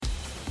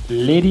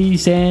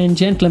Ladies and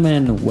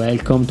gentlemen,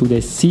 welcome to the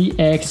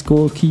CX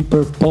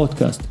Goalkeeper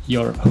podcast.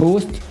 Your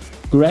host,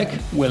 Greg,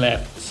 will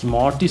have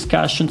smart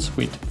discussions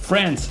with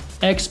friends,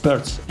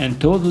 experts, and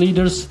thought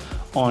leaders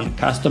on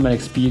customer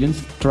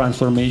experience,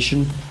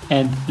 transformation,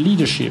 and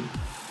leadership.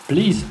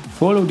 Please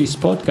follow this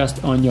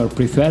podcast on your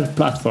preferred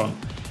platform.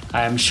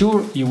 I am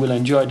sure you will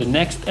enjoy the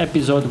next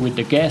episode with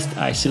the guest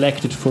I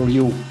selected for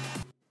you.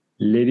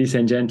 Ladies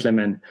and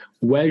gentlemen,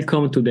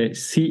 welcome to the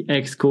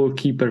CX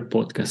Goalkeeper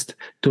podcast.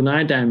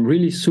 Tonight I'm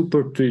really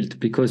super thrilled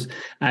because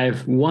I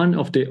have one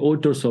of the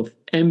authors of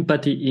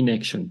Empathy in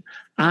Action.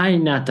 Hi,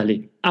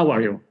 Natalie. How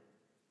are you?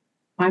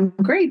 I'm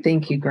great.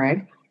 Thank you,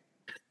 Greg.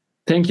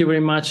 Thank you very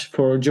much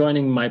for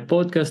joining my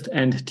podcast.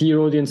 And dear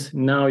audience,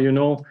 now you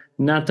know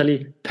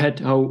Natalie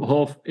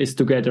Petouhoff is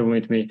together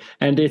with me.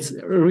 And it's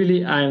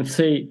really, I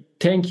say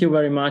thank you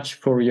very much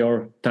for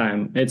your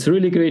time. It's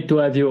really great to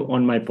have you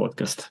on my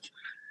podcast.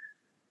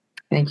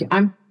 Thank you.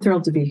 I'm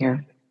thrilled to be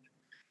here.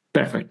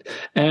 Perfect.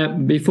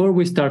 Before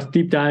we start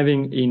deep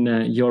diving in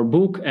your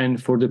book,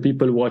 and for the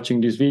people watching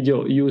this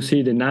video, you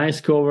see the nice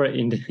cover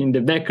in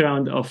the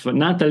background of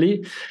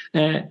Natalie.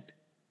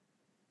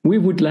 We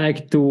would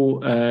like to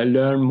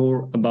learn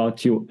more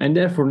about you. And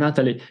therefore,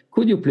 Natalie,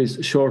 could you please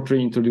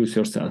shortly introduce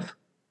yourself?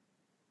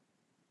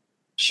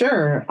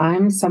 Sure.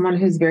 I'm someone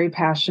who's very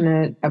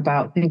passionate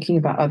about thinking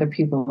about other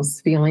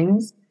people's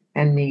feelings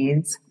and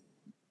needs.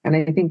 And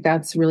I think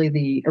that's really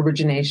the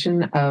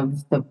origination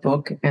of the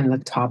book and the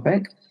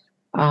topic.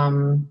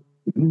 One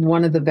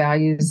of the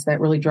values that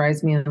really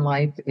drives me in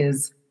life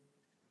is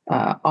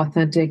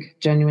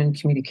authentic, genuine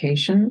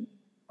communication.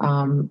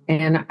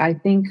 And I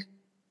think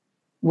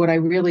what I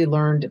really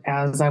learned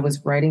as I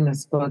was writing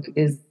this book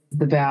is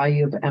the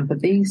value of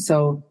empathy.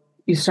 So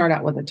you start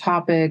out with a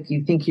topic,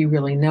 you think you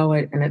really know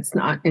it, and it's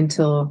not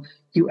until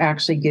you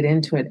actually get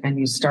into it and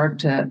you start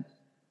to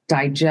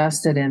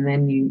digest it and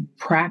then you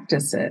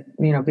practice it.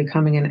 You know,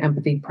 becoming an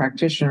empathy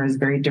practitioner is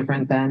very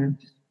different than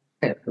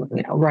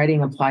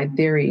writing applied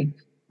theory.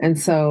 And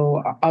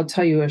so I'll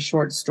tell you a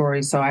short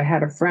story. So I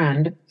had a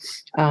friend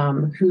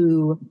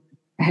who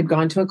had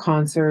gone to a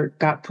concert,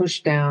 got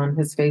pushed down,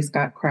 his face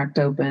got cracked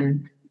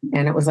open,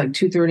 and it was like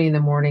 2:30 in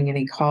the morning, and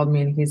he called me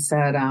and he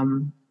said,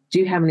 do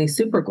you have any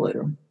super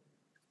glue?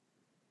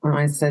 And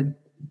I said,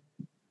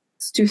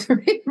 it's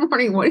 2:30 in the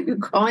morning. What are you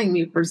calling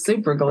me for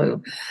super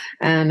glue?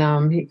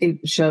 And he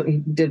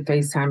did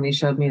FaceTime and he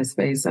showed me his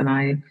face. And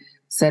I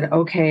said,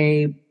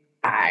 okay,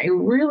 I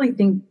really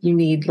think you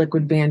need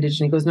liquid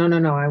bandage. And he goes, no,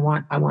 I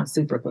want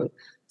super glue.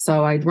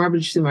 So I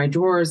rummage through my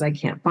drawers. I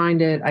can't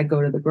find it. I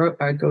go to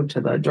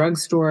the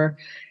drugstore,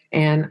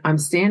 and I'm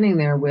standing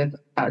there with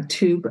a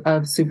tube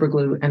of super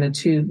glue and a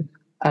tube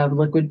of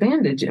liquid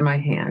bandage in my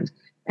hand.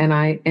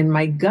 And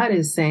my gut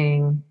is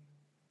saying,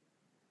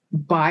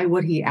 buy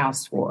what he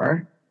asked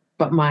for,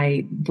 but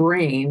my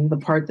brain, the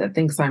part that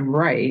thinks I'm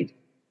right,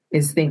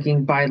 is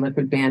thinking buy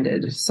liquid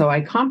bandage. So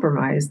I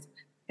compromised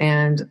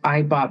and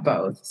I bought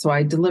both. So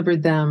I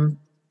delivered them,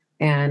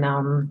 and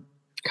a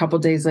couple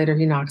days later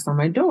he knocks on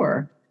my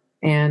door,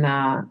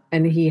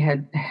 and he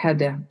had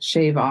to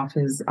shave off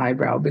his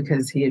eyebrow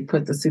because he had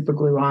put the super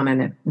glue on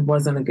and it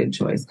wasn't a good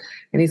choice.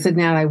 And he said,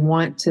 Nat, I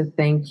want to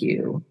thank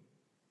you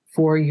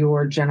for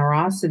your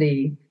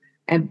generosity,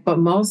 but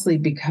mostly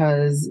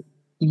because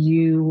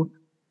you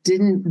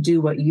didn't do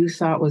what you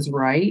thought was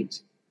right.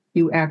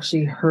 You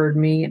actually heard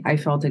me. I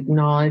felt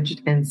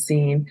acknowledged and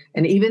seen.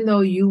 And even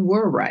though you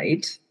were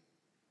right,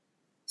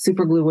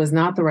 super glue was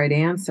not the right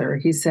answer.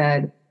 He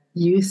said,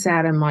 you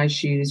sat in my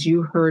shoes,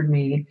 you heard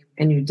me,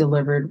 and you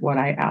delivered what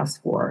I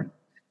asked for.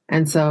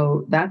 And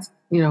so that's,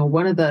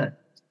 one of the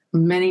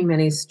many,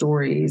 many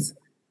stories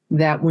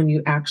that when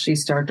you actually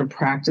start to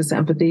practice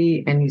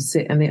empathy and you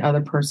sit in the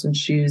other person's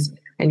shoes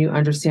and you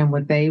understand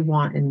what they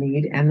want and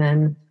need, and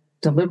then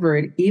deliver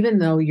it, even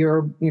though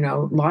your,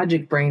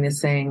 logic brain is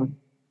saying,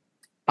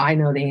 I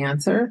know the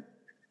answer.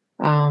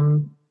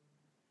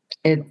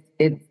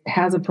 It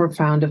has a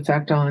profound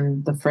effect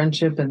on the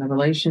friendship and the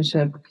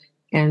relationship.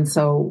 And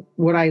so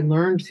what I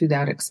learned through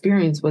that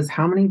experience was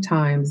how many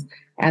times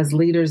as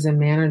leaders and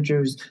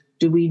managers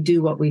do we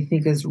do what we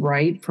think is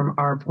right from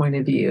our point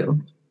of view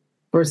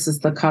versus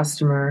the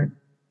customer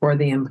or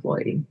the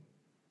employee.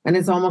 And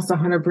it's almost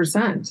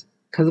 100%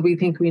 because we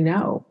think we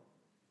know.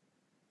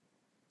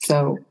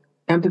 So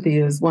empathy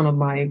is one of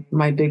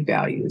my big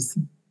values.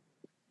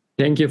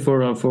 Thank you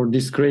for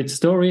this great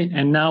story.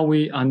 And now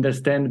we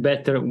understand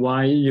better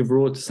why you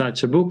wrote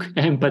such a book,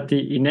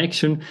 Empathy in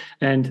Action.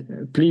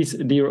 And please,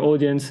 dear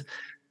audience,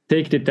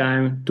 take the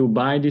time to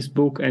buy this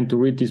book and to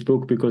read this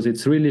book because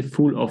it's really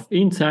full of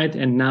insight.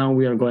 And now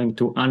we are going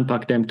to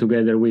unpack them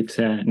together with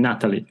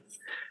Natalie.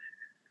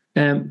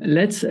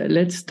 Let's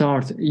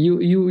start.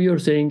 You're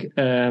saying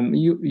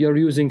you're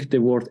using the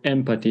word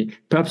empathy.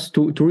 Perhaps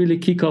to really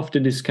kick off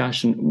the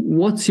discussion,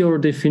 what's your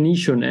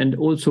definition, and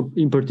also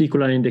in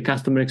particular in the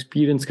customer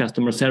experience,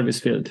 customer service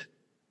field?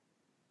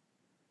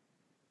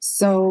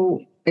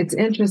 So it's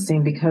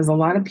interesting because a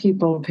lot of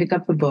people pick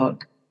up the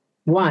book.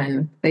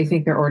 One, they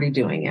think they're already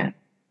doing it.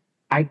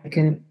 I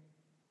can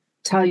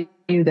tell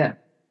you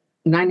that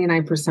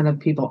 99% of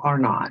people are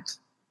not,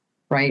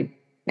 right?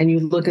 And you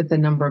look at the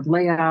number of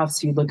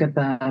layoffs, you look at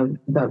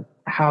the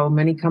how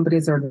many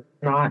companies are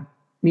not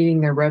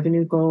meeting their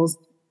revenue goals.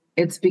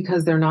 It's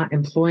because they're not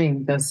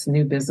employing this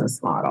new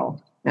business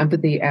model,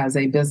 empathy as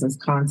a business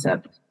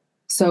concept.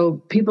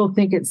 So people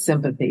think it's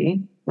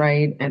sympathy,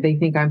 right? And they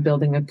think I'm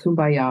building a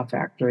kumbaya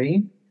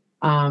factory.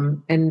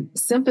 And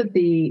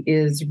sympathy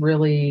is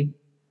really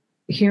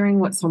hearing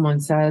what someone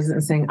says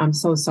and saying, I'm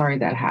so sorry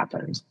that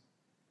happened,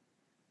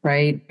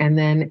 right? And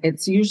then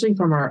it's usually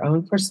from our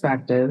own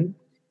perspective.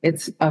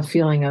 It's a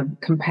feeling of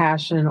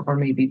compassion or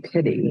maybe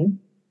pity.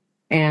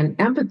 And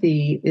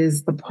empathy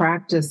is the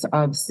practice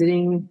of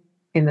sitting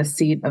in the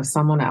seat of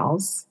someone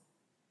else,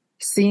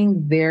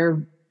 seeing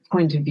their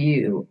point of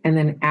view, and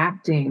then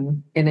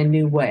acting in a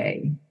new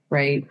way,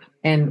 right?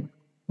 And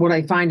what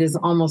I find is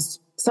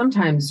almost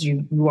sometimes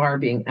you are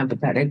being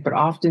empathetic, but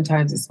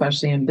oftentimes,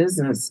 especially in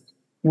business,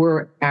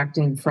 we're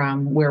acting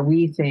from where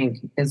we think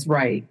is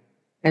right.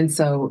 And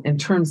so in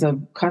terms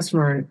of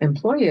customer and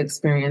employee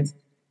experience,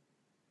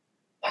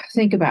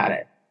 think about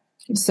it.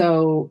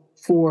 So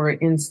for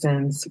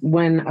instance,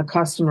 when a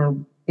customer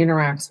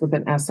interacts with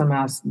an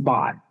SMS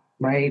bot,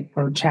 right,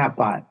 or chat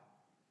bot,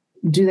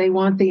 do they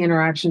want the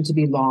interaction to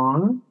be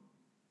long?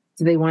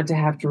 Do they want to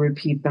have to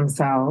repeat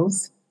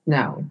themselves?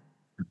 No.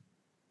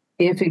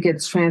 If it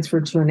gets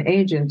transferred to an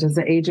agent, does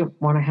the agent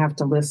want to have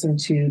to listen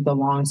to the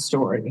long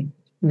story?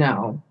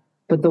 No.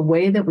 But the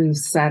way that we've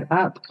set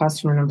up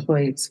customer and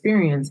employee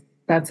experience,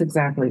 that's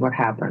exactly what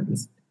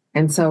happens.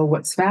 And so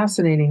what's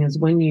fascinating is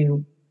when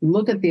you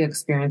look at the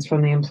experience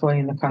from the employee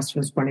and the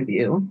customer's point of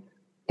view,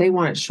 they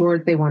want it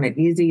short, they want it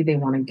easy, they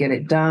want to get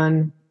it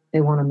done,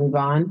 they want to move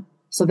on.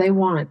 So they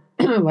want,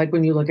 like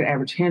when you look at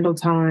average handle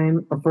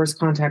time or first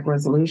contact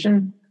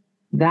resolution,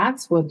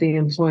 that's what the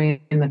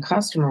employee and the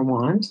customer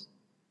want,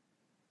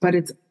 but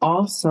it's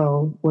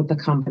also what the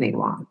company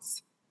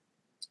wants.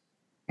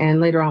 And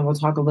later on, we'll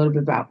talk a little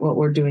bit about what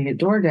we're doing at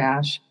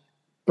DoorDash.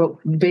 But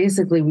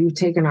basically, we've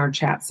taken our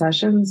chat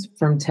sessions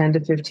from 10 to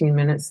 15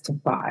 minutes to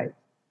 5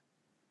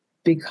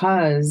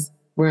 because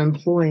we're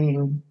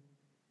employing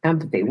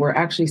empathy. We're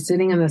actually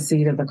sitting in the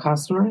seat of the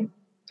customer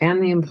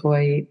and the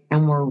employee,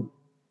 and we're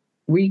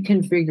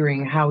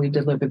reconfiguring how we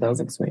deliver those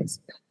experiences.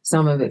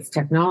 Some of it's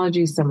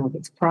technology, some of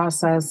it's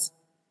process,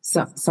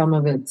 some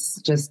of it's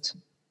just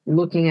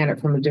looking at it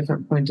from a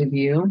different point of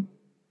view.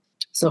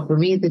 So for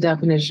me, the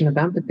definition of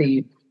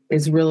empathy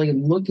is really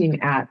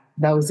looking at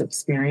those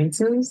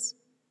experiences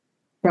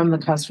from the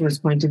customer's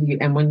point of view.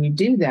 And when you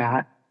do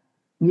that,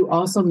 you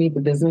also meet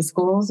the business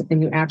goals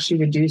and you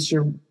actually reduce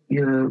your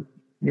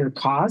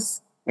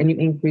costs and you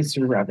increase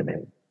your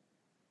revenue.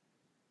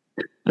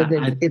 But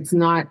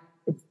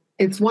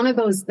it's one of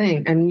those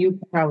things, and you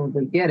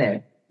probably get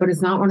it, but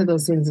it's not one of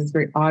those things that's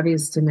very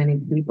obvious to many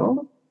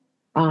people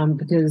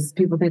because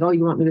people think, oh,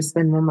 you want me to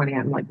spend more money?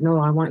 I'm like, no,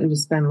 I want you to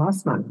spend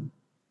less money.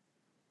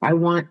 I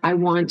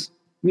want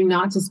you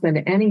not to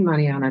spend any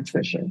money on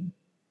attrition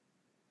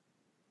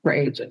for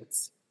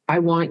agents. I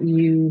want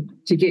you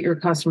to get your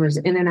customers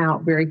in and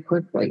out very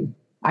quickly.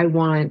 I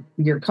want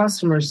your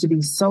customers to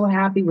be so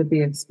happy with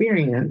the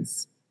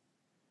experience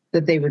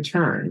that they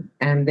return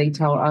and they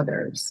tell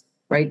others,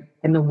 right?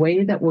 And the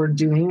way that we're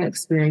doing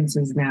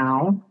experiences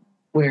now,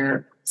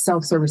 where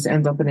self-service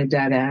ends up in a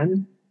dead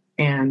end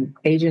and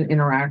agent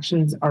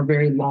interactions are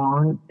very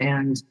long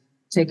and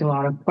take a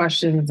lot of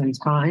questions and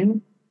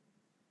time,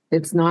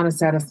 it's not a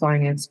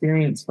satisfying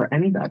experience for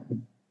anybody.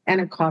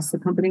 And it costs the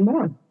company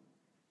more.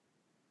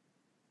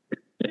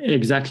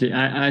 Exactly.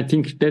 I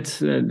think that's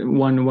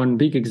one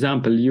big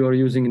example. You are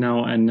using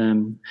now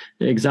an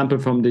example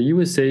from the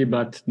USA,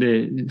 but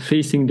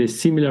facing the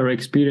similar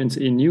experience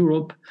in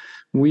Europe.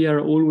 We are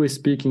always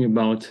speaking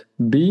about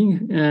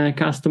being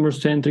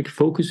customer-centric,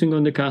 focusing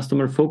on the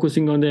customer,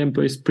 focusing on the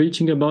employees,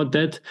 preaching about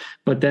that.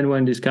 But then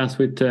when discussed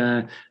with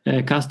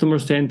customer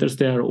centers,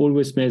 they are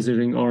always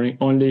measuring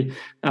only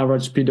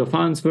average speed of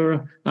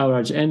answer,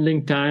 average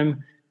handling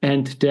time,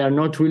 and they are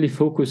not really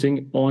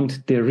focusing on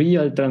the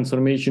real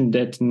transformation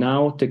that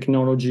now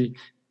technology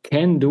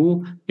can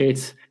do.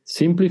 It's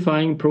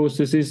simplifying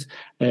processes,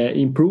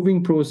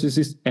 improving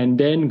processes, and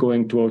then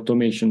going to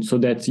automation so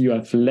that you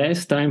have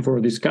less time for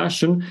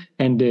discussion,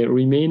 and the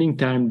remaining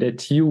time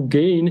that you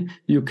gain,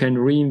 you can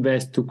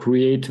reinvest to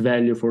create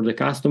value for the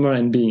customer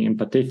and being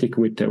empathetic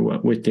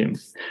with him.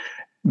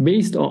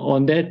 Based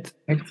on that,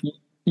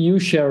 you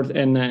shared,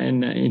 and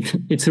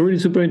it's really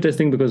super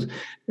interesting because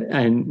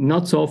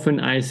not so often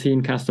I see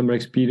in customer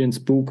experience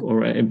book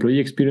or employee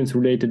experience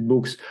related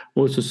books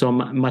also some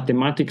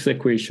mathematics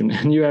equation,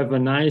 and you have a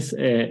nice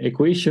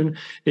equation,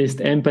 is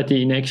the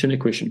empathy in action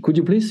equation. Could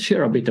you please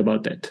share a bit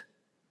about that?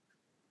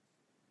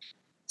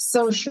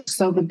 So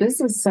the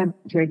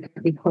business-centric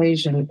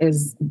equation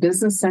is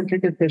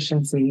business-centric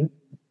efficiency,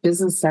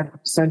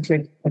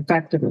 business-centric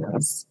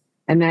effectiveness,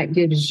 and that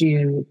gives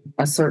you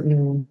a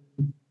certain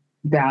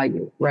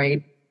value,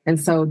 right? And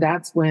so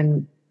that's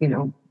when,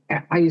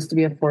 I used to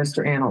be a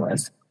Forrester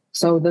analyst.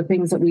 So the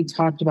things that we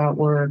talked about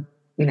were,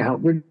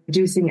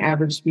 reducing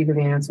average speed of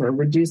answer,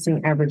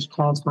 reducing average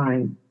call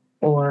time,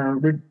 or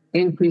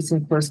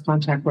increasing first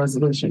contact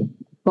resolution.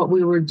 But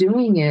we were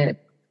doing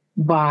it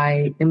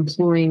by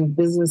employing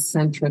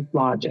business-centric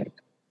logic.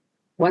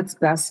 What's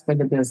best for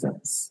the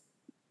business?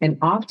 And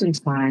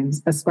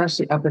oftentimes,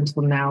 especially up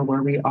until now,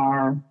 where we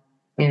are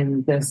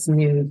in this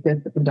new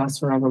fifth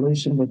industrial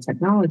revolution with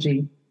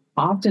technology,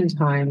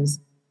 oftentimes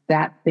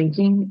that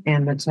thinking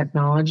and the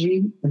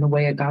technology and the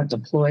way it got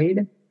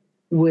deployed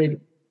would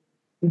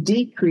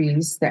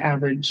decrease the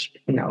average,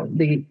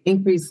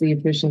 increase the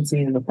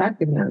efficiency and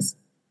effectiveness,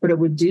 but it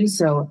would do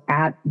so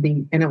and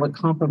it would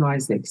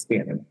compromise the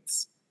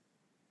experience.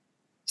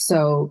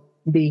 So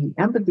the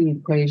empathy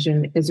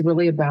equation is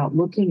really about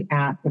looking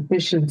at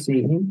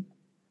efficiency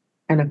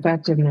and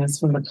effectiveness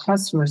from the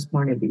customer's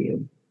point of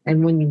view.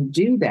 And when you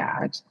do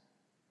that,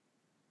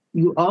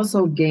 you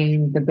also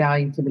gain the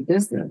value for the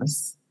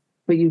business,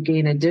 but you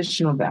gain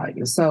additional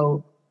value.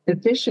 So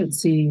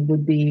efficiency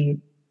would be,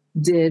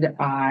 did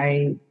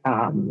I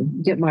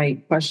get my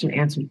question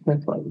answered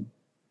quickly,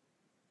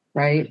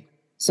 right?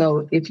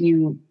 So if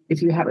you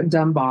have a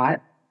dumb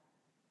bot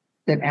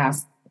that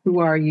asks, who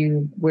are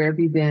you? Where have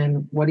you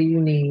been? What do you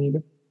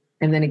need?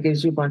 And then it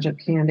gives you a bunch of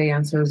canned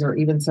answers or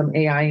even some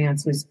AI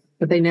answers,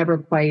 but they never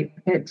quite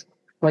hit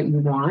what you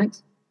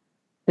want,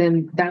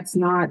 then that's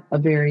not a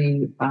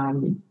very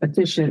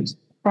efficient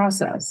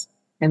process.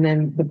 And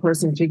then the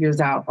person figures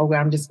out, oh, well,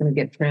 I'm just going to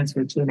get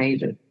transferred to an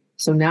agent.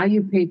 So now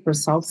you paid for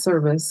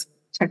self-service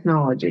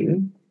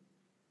technology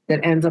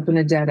that ends up in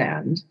a dead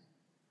end.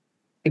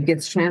 It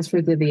gets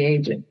transferred to the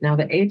agent. Now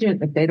the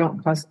agent, if they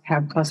don't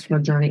have customer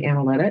journey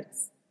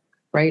analytics,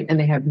 right, and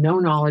they have no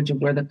knowledge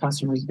of where the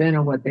customer's been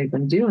or what they've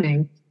been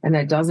doing, and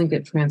that doesn't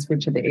get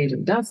transferred to the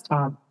agent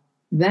desktop,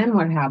 then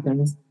what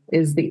happens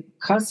is the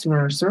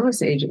customer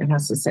service agent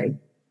has to say,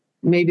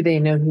 maybe they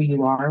know who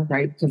you are,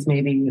 right, because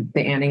maybe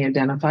the Annie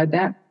identified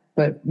that,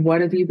 but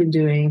what have you been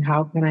doing?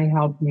 How can I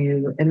help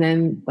you? And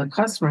then the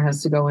customer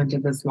has to go into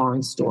this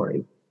long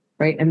story,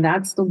 right? And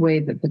that's the way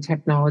that the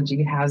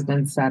technology has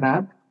been set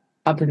up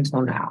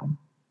until now.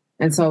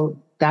 And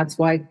so that's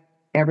why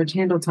average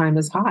handle time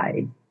is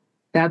high.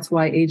 That's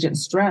why agent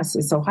stress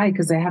is so high,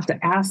 because they have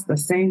to ask the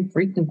same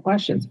freaking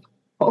questions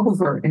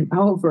over and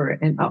over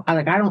and over.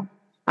 Like,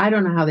 I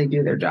don't know how they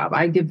do their job.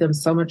 I give them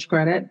so much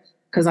credit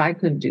because I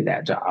couldn't do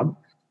that job.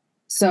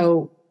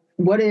 So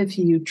what if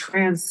you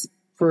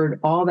transferred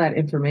all that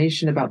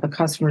information about the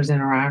customer's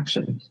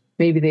interaction?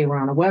 Maybe they were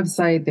on a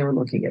website, they were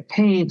looking at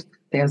paint,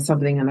 they had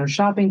something in their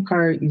shopping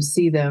cart, you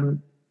see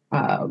them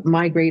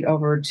migrate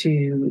over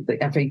to the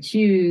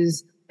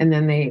FAQs, and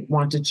then they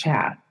want to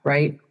chat,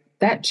 right?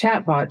 That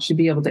chatbot should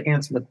be able to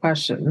answer the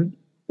question,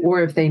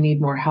 or if they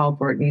need more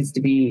help or it needs to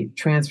be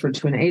transferred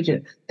to an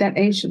agent, that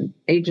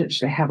agent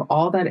should have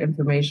all that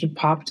information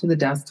pop to the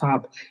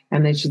desktop,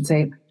 and they should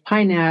say,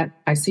 hi, Nat,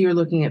 I see you're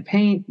looking at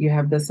paint. You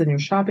have this in your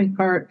shopping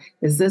cart.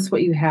 Is this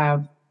what you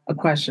have a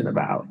question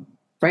about,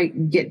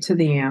 right? Get to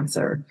the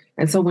answer.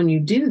 And so when you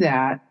do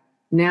that,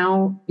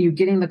 now you're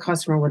getting the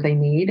customer what they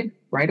need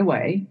right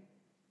away,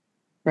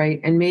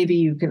 right? And maybe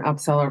you can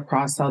upsell or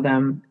cross-sell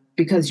them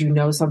because you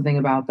know something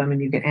about them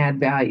and you can add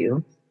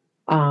value.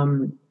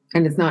 And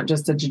it's not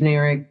just a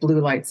generic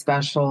blue light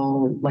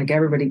special, like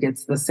everybody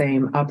gets the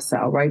same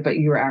upsell, right? But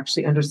you're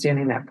actually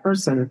understanding that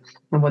person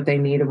and what they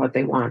need and what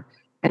they want.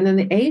 And then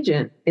the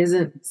agent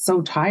isn't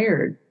so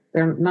tired.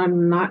 They're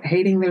not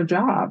hating their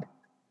job,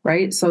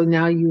 right? So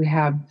now you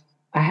have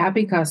a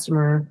happy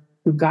customer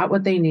who got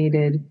what they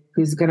needed,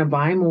 who's going to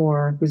buy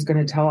more, who's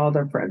going to tell all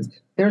their friends.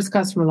 There's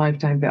customer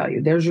lifetime value.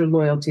 There's your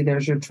loyalty.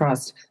 There's your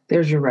trust.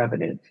 There's your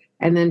revenue.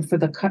 And then for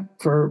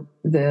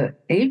the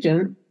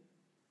agent,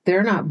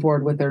 they're not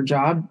bored with their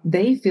job.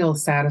 They feel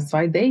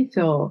satisfied. They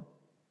feel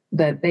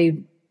that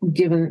they've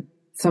given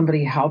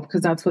somebody help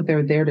because that's what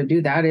they're there to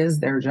do. That is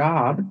their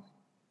job.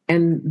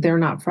 And they're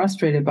not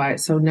frustrated by it.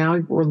 So now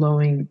we're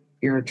lowering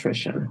your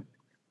attrition.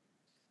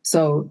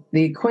 So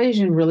the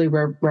equation really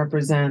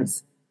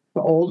represents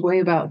the old way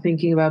about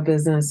thinking about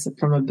business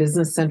from a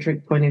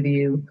business-centric point of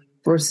view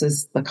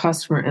versus the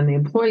customer and the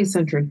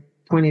employee-centric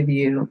point of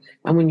view.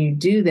 And when you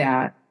do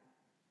that,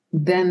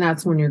 then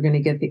that's when you're going to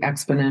get the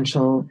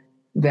exponential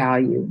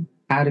value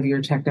out of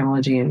your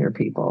technology and your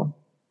people.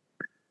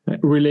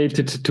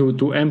 Related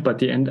to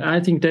empathy, and I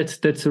think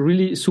that's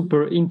really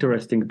super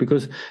interesting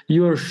because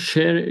you are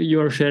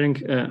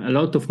sharing a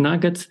lot of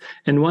nuggets,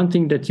 and one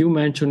thing that you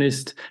mentioned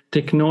is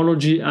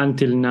technology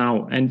until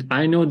now, and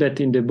I know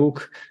that in the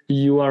book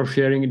you are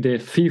sharing the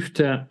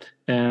fifth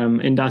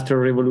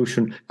industrial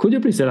revolution. Could you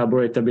please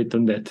elaborate a bit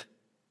on that?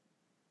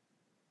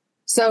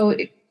 So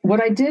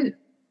what I did,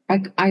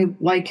 I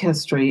like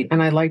history,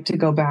 and I like to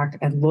go back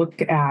and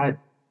look at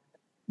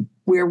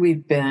where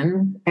we've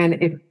been,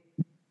 and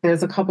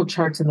there's a couple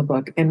charts in the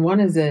book, and one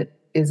is that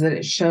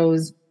it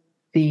shows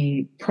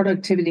the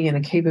productivity and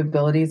the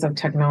capabilities of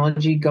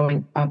technology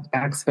going up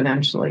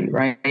exponentially,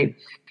 right?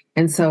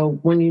 And so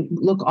when you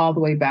look all the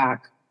way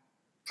back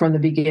from the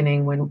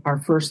beginning, when our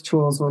first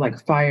tools were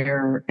like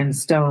fire and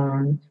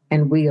stone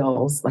and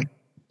wheels, like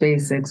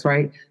basics,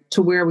 right,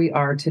 to where we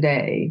are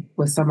today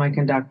with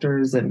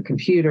semiconductors and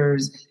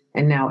computers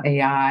and now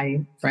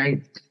AI,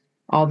 right?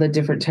 All the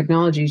different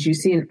technologies, you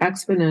see an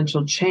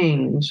exponential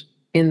change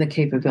in the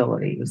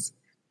capabilities.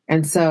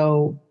 And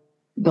so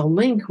the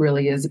link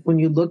really is when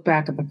you look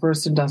back at the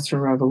first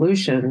industrial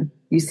revolution,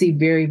 you see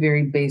very,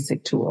 very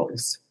basic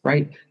tools,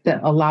 right?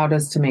 That allowed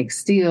us to make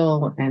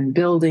steel and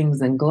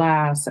buildings and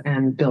glass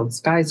and build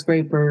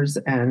skyscrapers.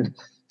 And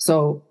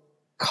so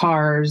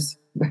cars,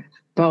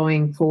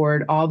 Boeing,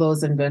 Ford, all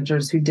those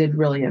inventors who did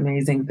really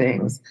amazing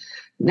things.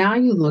 Now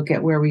you look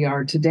at where we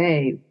are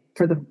today.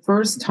 For the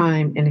first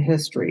time in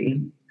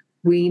history,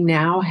 we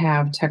now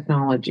have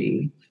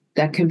technology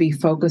that can be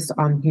focused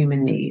on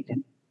human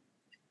need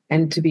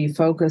and to be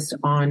focused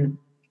on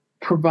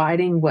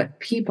providing what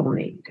people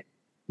need.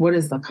 What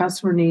does the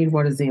customer need?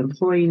 What does the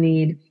employee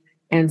need?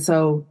 And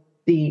so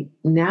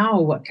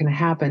now what can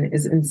happen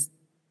is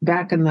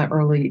back in the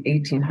early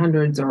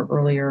 1800s or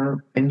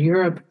earlier in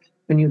Europe,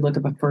 when you look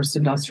at the first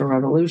industrial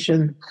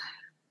revolution,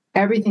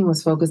 everything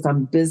was focused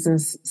on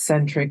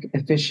business-centric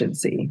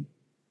efficiency,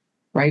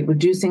 right?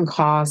 Reducing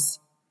costs,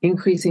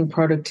 increasing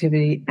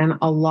productivity, and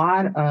a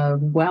lot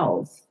of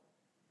wealth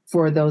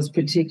for those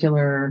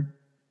particular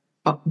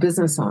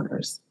business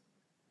owners.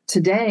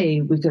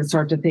 Today, we can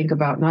start to think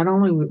about not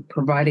only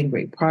providing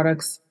great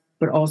products,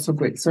 but also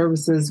great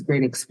services,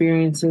 great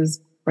experiences,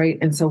 right?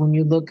 And so when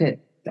you look at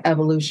the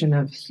evolution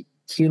of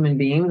human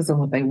beings and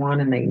what they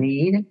want and they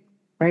need,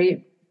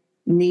 right?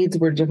 Needs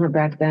were different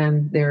back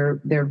then.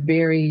 They're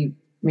very,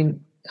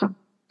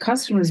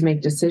 customers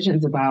make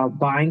decisions about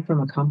buying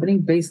from a company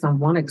based on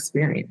one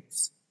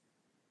experience.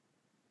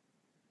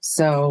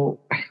 So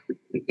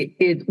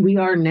we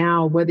are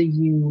now, whether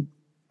you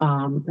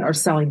are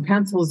selling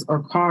pencils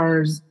or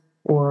cars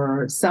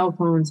or cell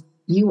phones,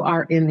 you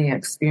are in the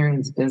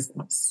experience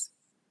business.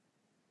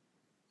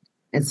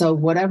 And so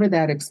whatever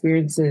that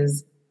experience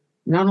is,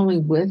 not only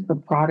with the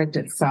product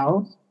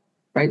itself,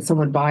 right?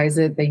 Someone buys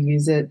it, they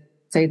use it,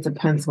 say it's a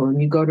pencil,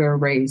 and you go to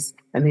erase,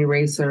 and the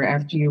eraser,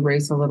 after you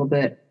erase a little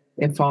bit,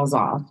 it falls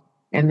off.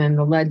 And then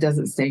the lead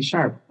doesn't stay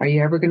sharp. Are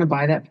you ever going to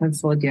buy that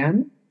pencil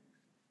again?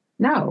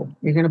 No,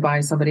 you're going to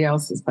buy somebody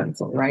else's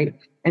pencil, right?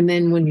 And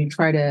then when you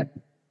try to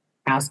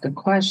ask a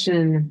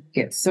question,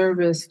 get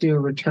service, do a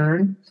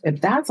return,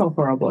 if that's a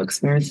horrible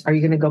experience, are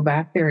you going to go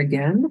back there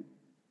again?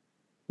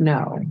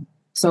 No.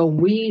 So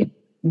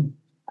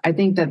I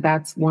think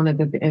that's one of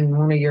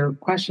your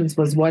questions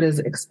was, what is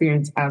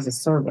experience as a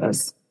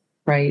service,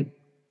 right?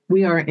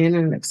 We are in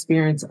an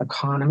experience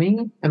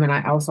economy. I mean,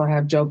 I also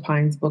have Joe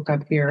Pine's book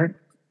up here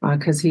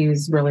because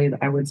he's really,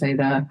 I would say,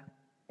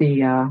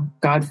 the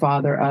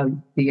godfather of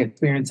the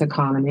experience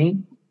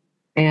economy.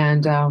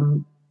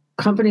 And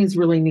companies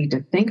really need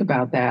to think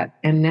about that.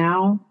 And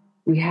now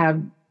we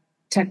have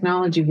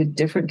technology with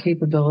different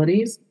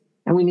capabilities,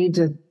 and we need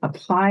to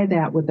apply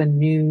that with a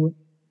new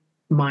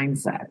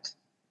mindset.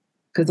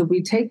 Because if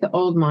we take the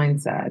old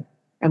mindset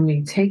and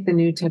we take the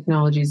new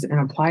technologies and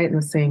apply it in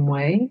the same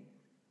way,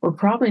 we're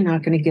probably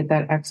not going to get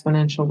that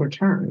exponential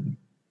return.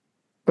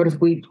 But if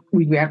we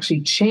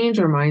actually change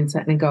our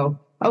mindset and go,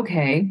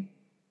 okay,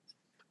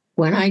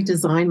 when I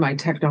design my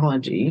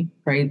technology,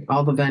 right,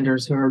 all the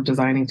vendors who are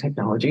designing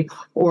technology,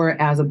 or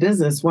as a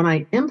business, when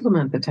I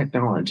implement the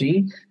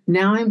technology,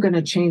 now I'm going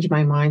to change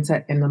my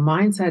mindset. And the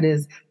mindset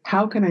is,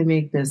 how can I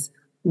make this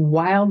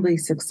wildly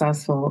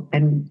successful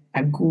and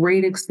a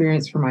great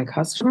experience for my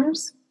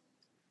customers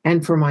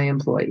and for my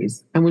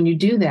employees? And when you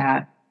do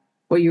that,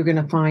 what you're going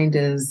to find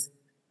is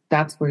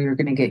that's where you're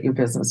going to get your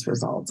business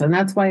results. And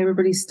that's why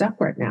everybody's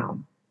stuck right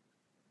now.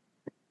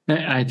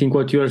 I think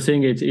what you are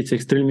saying, it's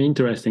extremely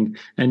interesting.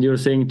 And you're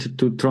saying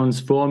to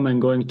transform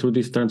and going through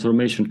this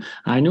transformation.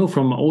 I know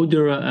from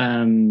other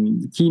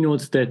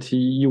keynotes that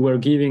you were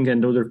giving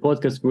and other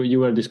podcasts you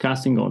were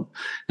discussing on,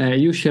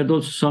 you shared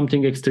also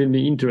something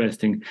extremely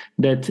interesting,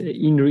 that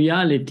in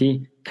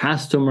reality,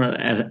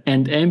 customer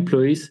and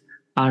employees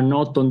are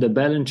not on the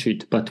balance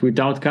sheet, but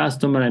without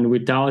customer and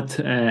without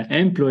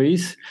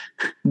employees,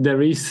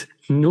 there is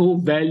no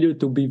value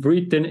to be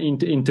written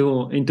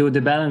into the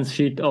balance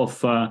sheet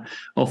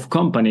of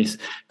companies.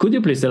 Could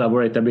you please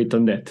elaborate a bit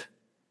on that?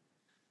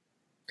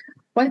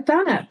 Well, I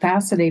found that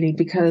fascinating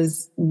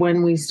because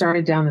when we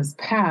started down this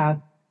path,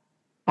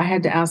 I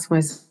had to ask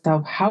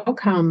myself, how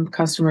come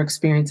customer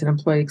experience and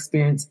employee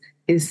experience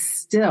is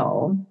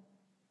still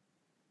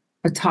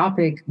a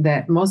topic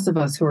that most of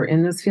us who are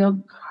in this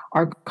field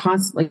are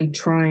constantly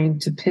trying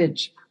to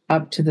pitch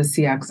up to the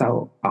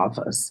CXO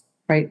office,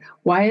 right?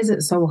 Why is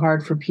it so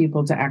hard for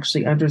people to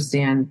actually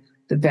understand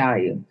the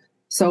value?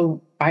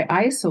 So I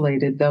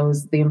isolated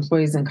the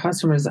employees and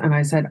customers, and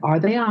I said,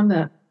 are they on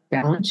the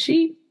balance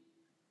sheet?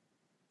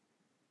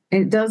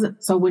 And it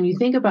doesn't. So when you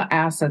think about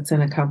assets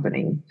in a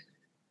company,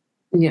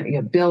 you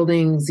have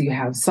buildings, you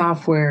have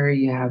software,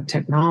 you have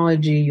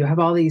technology, you have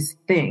all these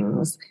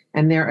things,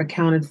 and they're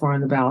accounted for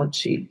on the balance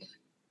sheet.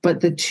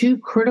 But the two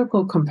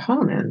critical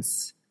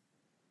components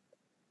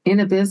in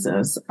a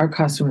business are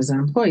customers and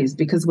employees,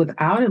 because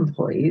without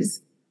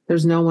employees,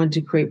 there's no one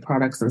to create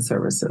products and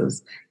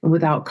services. And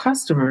without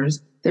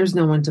customers, there's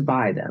no one to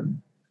buy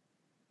them.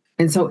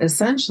 And so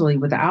essentially,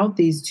 without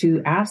these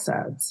two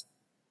assets,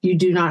 you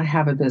do not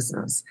have a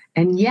business.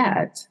 And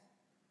yet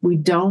we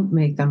don't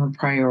make them a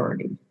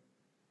priority.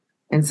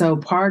 And so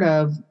part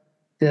of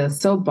the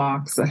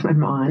soapbox that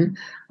I'm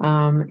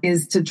on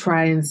is to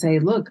try and say,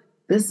 look,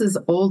 this is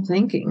old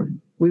thinking.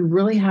 We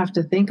really have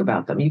to think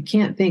about them. You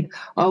can't think,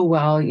 oh,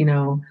 well,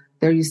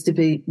 there used to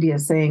be a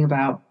saying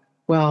about,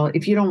 well,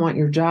 if you don't want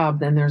your job,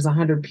 then there's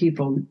 100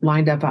 people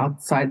lined up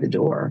outside the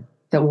door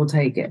that will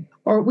take it.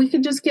 Or we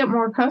could just get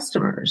more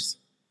customers,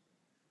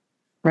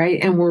 right?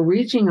 And we're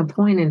reaching a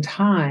point in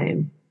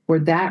time where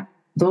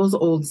those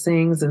old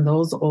sayings and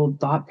those old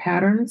thought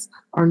patterns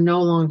are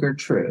no longer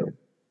true,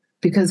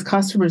 because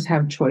customers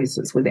have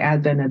choices with the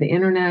advent of the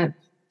internet,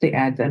 the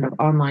advent of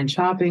online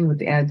shopping, with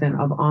the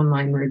advent of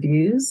online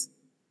reviews.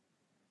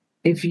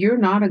 If you're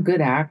not a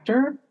good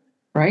actor,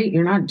 right,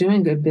 you're not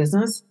doing good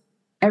business,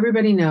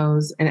 everybody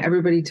knows and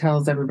everybody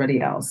tells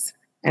everybody else.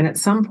 And at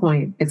some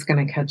point, it's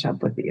going to catch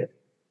up with you.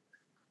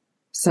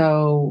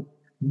 So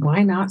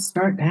why not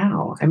start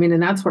now? I mean,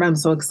 and that's what I'm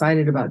so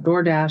excited about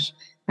DoorDash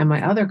and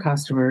my other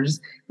customers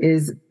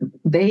is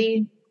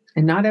and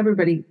not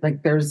everybody,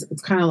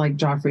 it's kind of like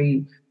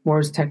Joffrey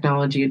Moore's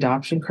technology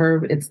adoption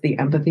curve. It's the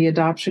empathy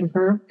adoption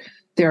curve.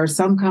 There are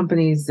some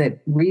companies that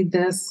read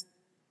this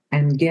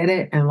and get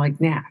it and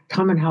nah,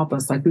 come and help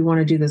us. We want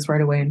to do this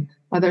right away. And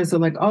others are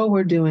like, oh,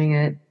 we're doing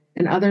it.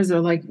 And others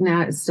are like,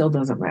 nah, it still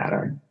doesn't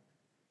matter.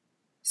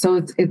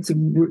 So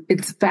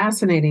it's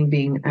fascinating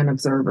being an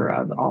observer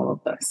of all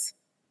of this.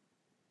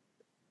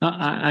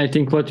 I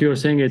think what you're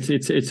saying,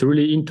 it's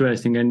really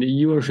interesting. And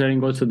you are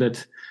sharing also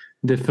that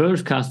the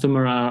first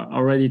customer are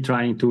already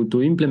trying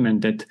to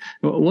implement it.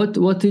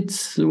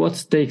 What's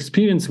the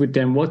experience with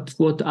them?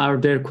 What are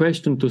their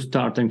questions to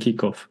start and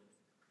kick off?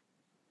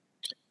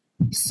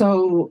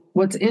 So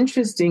what's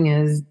interesting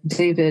is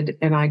David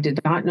and I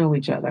did not know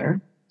each other.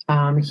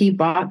 He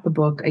bought the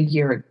book a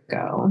year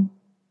ago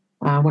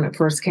when it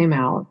first came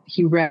out.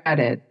 He read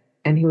it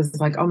and he was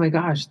like, oh my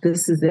gosh,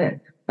 this is it.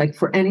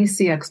 For any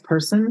CX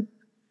person,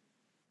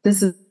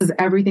 this is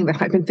everything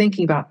that I've been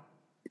thinking about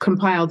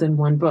compiled in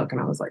one book. And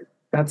I was like,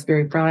 that's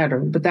very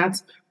flattering. But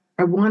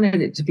I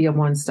wanted it to be a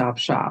one-stop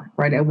shop,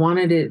 right? I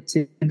wanted it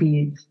to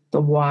be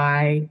the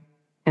why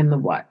and the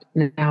what.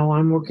 Now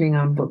I'm working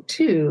on book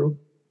 2,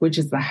 which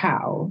is the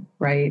how,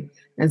 right?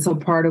 And so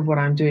part of what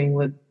I'm doing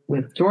with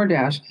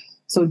DoorDash.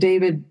 So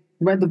David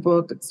read the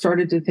book,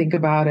 started to think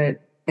about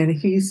it, and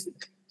he's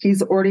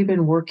already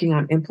been working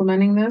on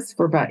implementing this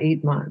for about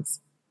 8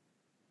 months.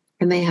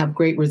 And they have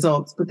great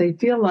results, but they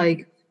feel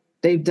like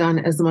they've done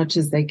as much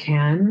as they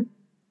can.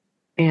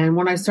 And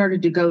when I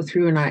started to go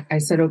through and I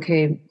said,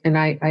 okay, and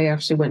I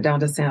actually went down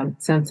to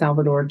San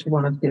Salvador to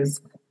one of his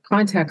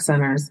contact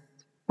centers.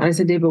 And I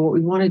said, David, what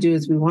we want to do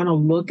is we want to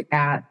look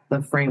at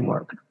the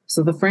framework.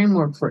 So the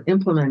framework for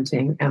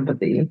implementing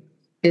empathy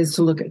is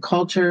to look at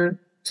culture,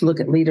 to look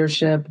at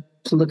leadership,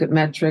 to look at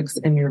metrics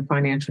in your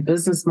financial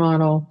business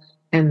model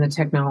and the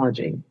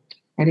technology.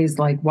 And he's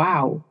like,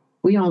 wow,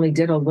 we only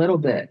did a little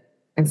bit.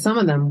 And some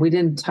of them we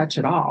didn't touch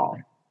at all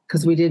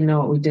because we didn't know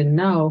what we didn't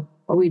know,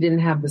 or we didn't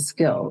have the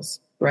skills,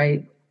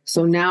 right?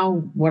 So now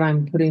what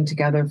I'm putting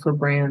together for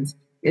brands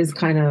is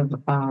kind of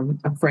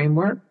a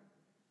framework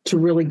to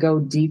really go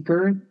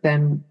deeper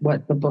than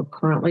what the book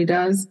currently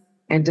does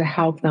and to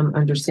help them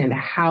understand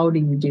how do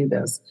you do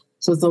this.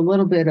 So it's a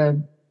little bit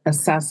of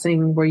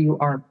assessing where you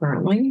are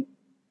currently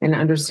and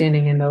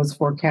understanding in those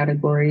 4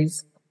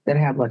 categories that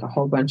have a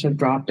whole bunch of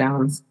drop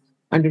downs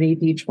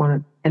underneath each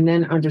one, and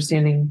then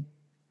understanding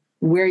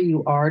where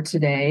you are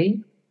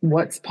today,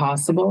 what's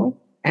possible,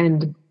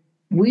 and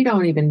we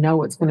don't even know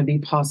what's going to be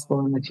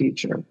possible in the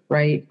future,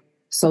 right?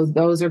 So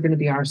those are going to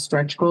be our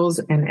stretch goals.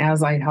 And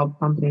as I help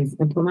companies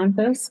implement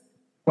this,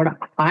 what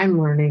I'm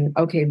learning,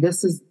 okay,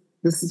 this is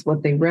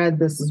what they read,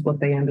 this is what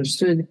they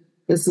understood,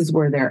 this is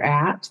where they're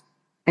at.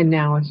 And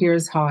now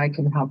here's how I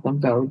can help them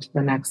go to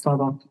the next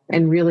level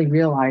and really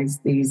realize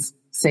these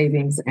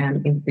savings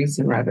and increase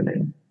in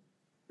revenue.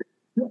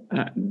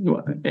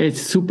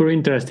 It's super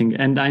interesting.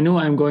 And I know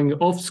I'm going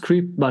off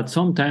script, but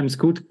sometimes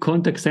good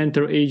contact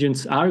center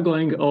agents are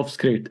going off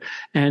script.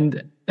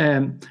 And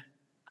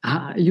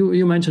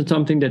you mentioned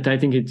something that I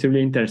think it's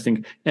really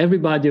interesting.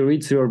 Everybody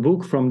reads your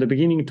book from the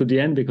beginning to the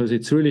end because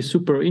it's really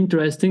super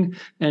interesting.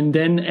 And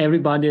then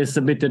everybody has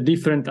a bit of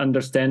different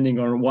understanding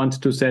or wants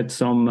to set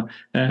some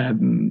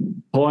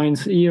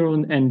points here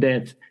and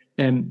that.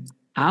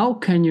 How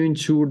can you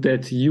ensure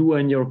that you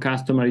and your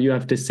customer, you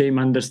have the same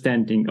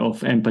understanding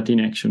of empathy in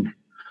action?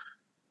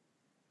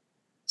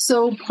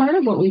 So part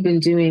of what we've been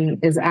doing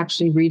is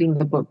actually reading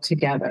the book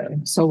together.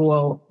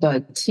 So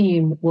the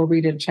team will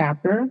read a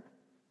chapter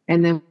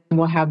and then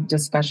we'll have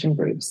discussion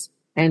groups.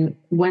 And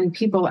when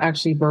people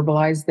actually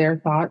verbalize their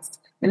thoughts,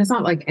 and it's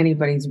not like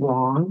anybody's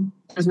wrong,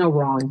 there's no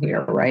wrong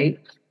here, right?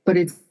 But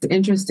it's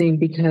interesting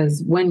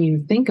because when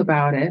you think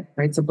about it,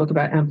 right, it's a book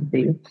about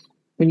empathy.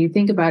 When you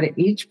think about it,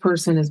 each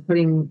person is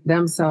putting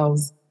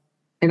themselves,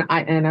 and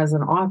as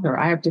an author,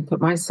 I have to put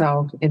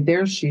myself in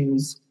their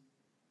shoes,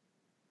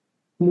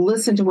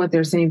 listen to what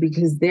they're saying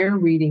because they're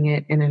reading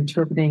it and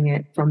interpreting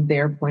it from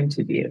their point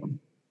of view,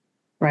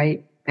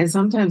 right? And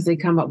sometimes they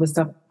come up with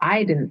stuff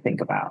I didn't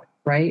think about,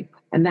 right?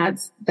 And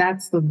that's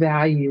the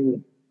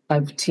value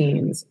of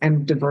teams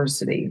and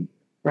diversity,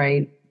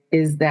 right?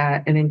 Is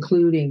that, and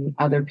including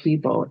other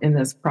people in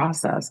this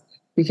process,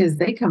 because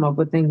they come up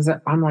with things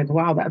that I'm like,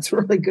 wow, that's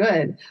really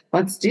good.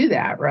 Let's do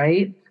that,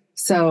 right?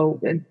 So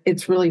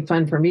it's really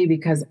fun for me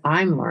because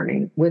I'm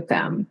learning with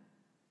them.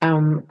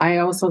 I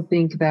also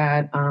think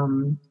that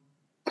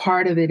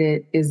part of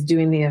it is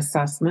doing the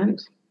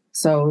assessment.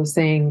 So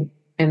saying,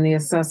 and the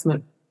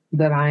assessment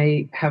that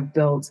I have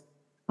built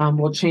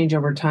will change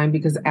over time,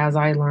 because as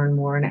I learn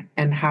more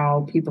and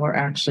how people are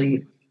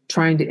actually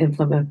trying to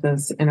implement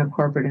this in a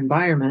corporate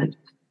environment,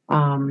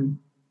 and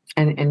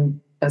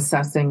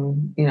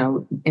assessing,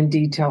 in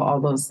detail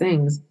all those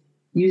things,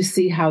 you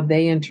see how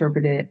they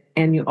interpret it,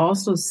 and you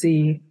also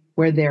see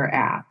where they're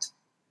at,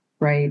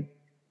 right?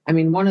 I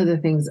mean, one of the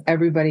things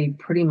everybody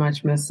pretty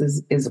much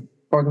misses is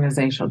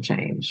organizational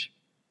change,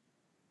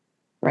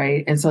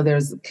 right? And so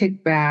there's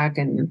kickback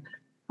and,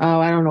 oh,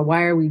 I don't know,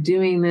 why are we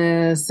doing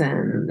this?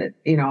 And,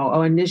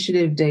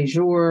 initiative de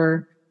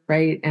jour,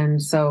 right?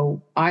 And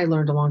so I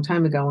learned a long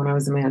time ago when I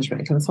was a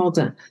management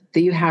consultant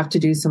that you have to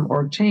do some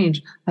org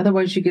change.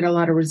 Otherwise, you get a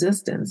lot of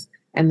resistance.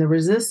 And the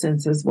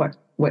resistance is what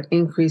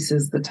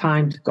increases the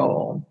time to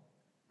goal,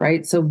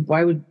 right? So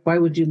why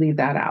would you leave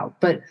that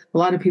out? But a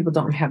lot of people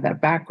don't have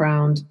that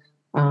background.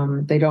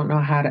 They don't know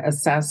how to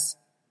assess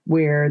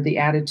where the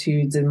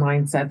attitudes and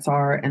mindsets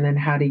are, and then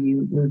how do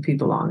you move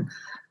people along.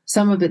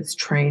 Some of it's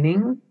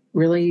training,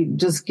 really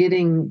just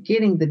getting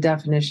the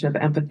definition of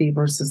empathy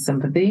versus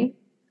sympathy,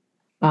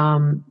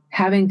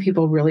 having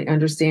people really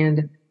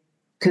understand,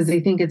 because they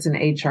think it's an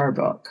HR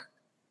book,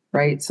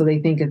 right? So they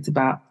think it's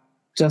about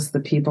just the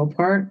people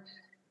part.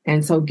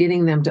 And so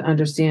getting them to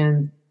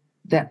understand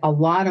that a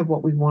lot of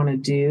what we want to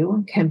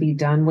do can be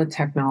done with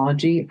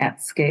technology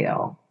at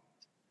scale.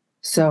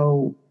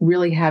 So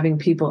really having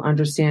people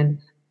understand,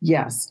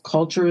 yes,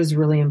 culture is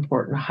really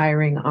important.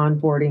 Hiring,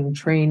 onboarding,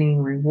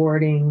 training,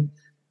 rewarding,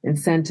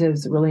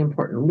 incentives, really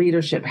important.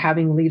 Leadership,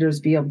 having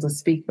leaders be able to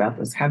speak about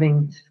this,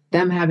 having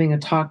a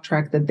talk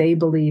track that they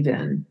believe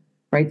in,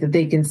 right? That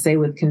they can say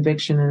with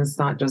conviction, and it's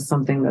not just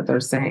something that they're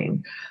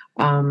saying.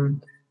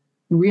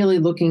 Really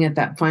looking at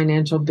that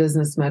financial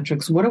business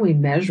metrics. What are we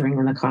measuring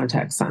in the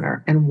contact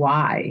center, and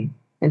why?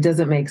 And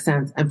does it make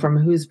sense? And from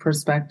whose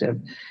perspective?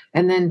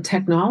 And then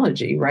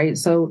technology, right?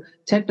 So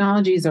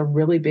technology is a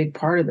really big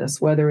part of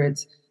this, whether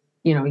it's,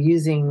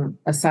 using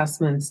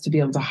assessments to be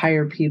able to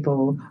hire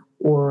people,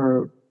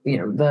 or,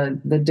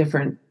 the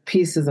different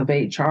pieces of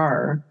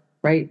HR,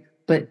 right?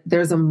 But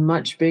there's a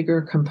much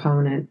bigger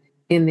component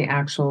in the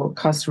actual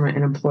customer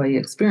and employee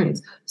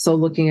experience. So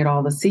looking at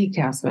all the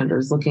CCaaS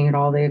vendors, looking at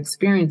all the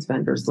experience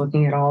vendors,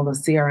 looking at all the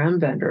CRM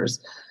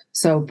vendors.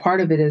 So part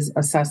of it is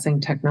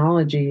assessing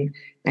technology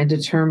and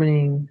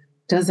determining,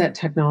 does that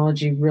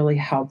technology really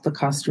help the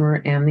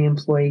customer and the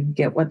employee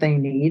get what they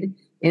need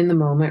in the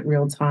moment,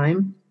 real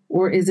time?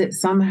 Or is it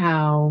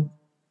somehow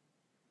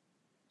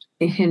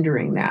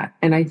hindering that?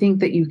 And I think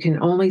that you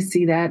can only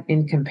see that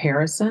in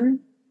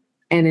comparison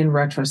and in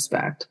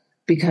retrospect.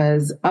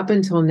 Because up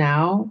until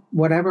now,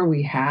 whatever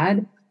we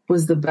had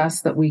was the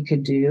best that we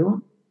could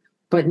do.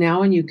 But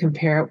now when you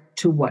compare it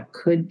to what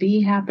could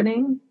be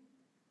happening,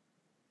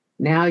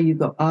 now you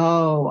go,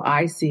 oh,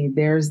 I see,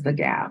 there's the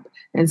gap.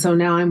 And so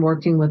now I'm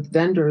working with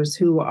vendors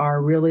who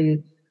are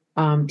really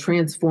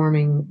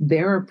transforming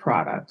their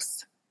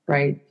products,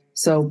 right?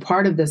 So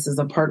part of this is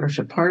a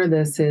partnership. Part of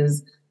this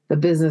is the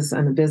business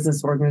and the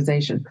business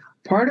organization.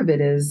 Part of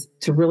it is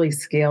to really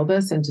scale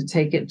this and to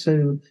take it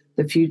to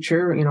the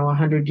future,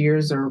 100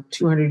 years or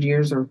 200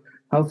 years, or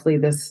hopefully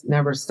this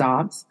never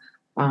stops,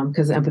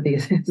 because empathy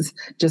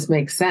just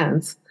makes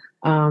sense.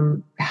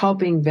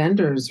 Helping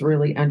vendors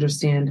really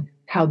understand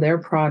how their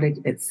product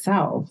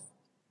itself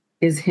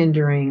is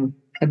hindering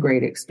a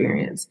great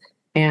experience.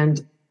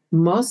 And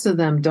most of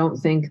them don't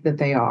think that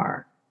they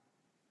are,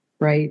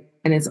 right?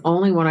 And it's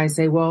only when I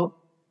say, well,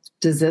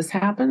 does this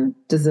happen?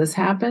 Does this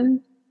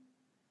happen?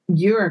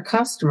 You're a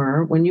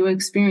customer. When you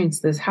experience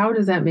this, how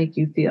does that make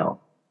you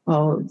feel?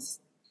 Well, it's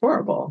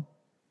horrible.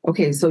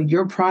 Okay, so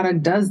your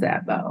product does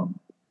that though.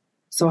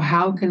 So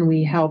how can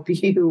we help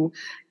you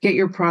get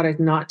your product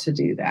not to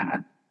do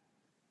that?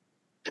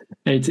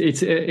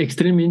 It's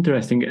extremely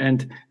interesting,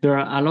 and there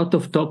are a lot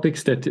of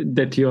topics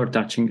that you're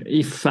touching.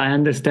 If I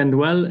understand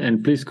well,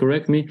 and please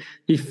correct me,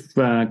 if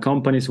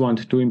companies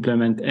want to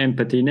implement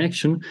empathy in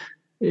action,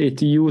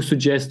 you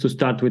suggest to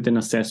start with an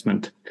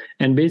assessment.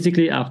 And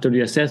basically, after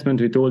the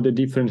assessment with all the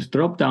different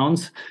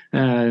drop-downs,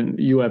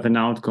 you have an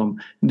outcome.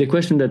 The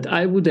question that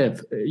I would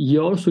have,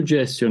 your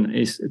suggestion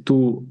is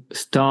to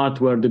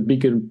start where the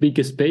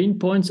biggest pain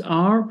points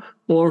are,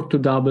 or to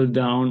double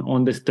down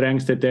on the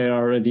strengths that they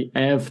already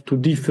have to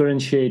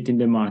differentiate in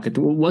the market?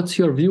 What's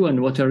your view,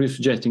 and what are you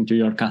suggesting to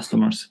your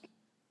customers?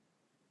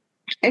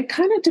 It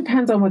kind of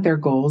depends on what their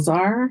goals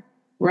are,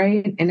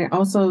 right? And it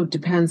also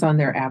depends on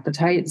their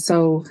appetite.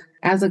 So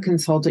as a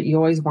consultant, you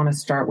always want to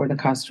start where the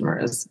customer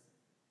is,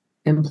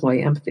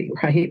 employee empathy,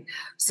 right?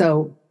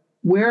 So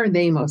where are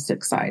they most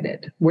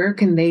excited? Where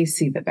can they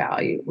see the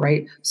value,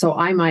 right? So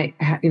I might,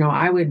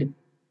 I would,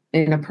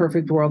 in a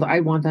perfect world,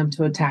 I want them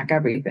to attack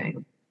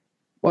everything.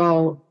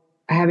 Well,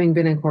 having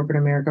been in corporate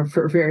America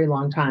for a very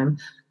long time,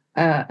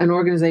 an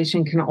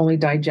organization can only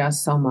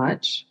digest so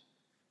much.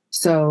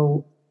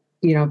 So,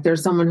 if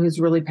there's someone who's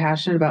really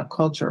passionate about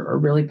culture or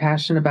really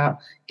passionate about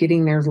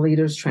getting their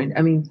leaders trained,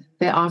 I mean,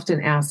 they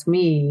often ask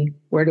me,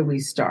 where do we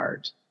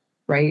start?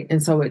 Right.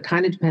 And so it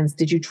kind of depends.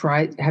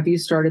 Have you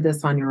started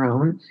this on your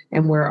own?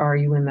 And where are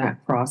you in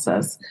that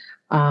process?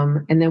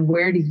 And then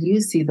where do you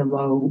see the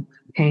low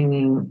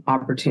hanging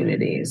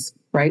opportunities,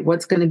 right?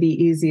 What's going to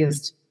be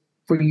easiest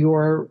for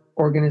your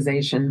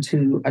organization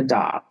to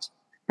adopt?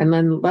 And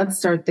then let's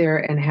start there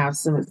and have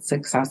some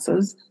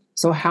successes.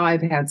 So how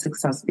I've had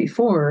success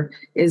before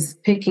is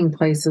picking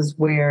places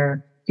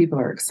where people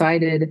are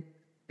excited.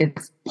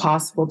 It's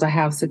possible to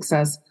have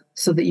success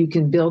so that you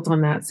can build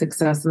on that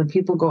success. And the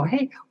people go,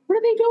 hey, what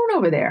are they doing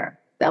over there?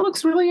 That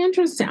looks really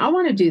interesting. I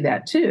want to do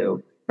that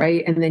too,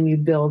 right? And then you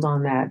build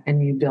on that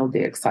and you build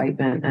the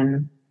excitement,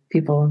 and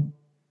people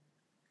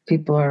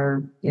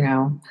are,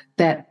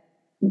 that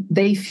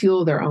they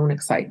fuel their own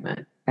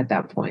excitement at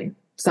that point.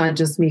 It's not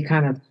just me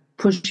kind of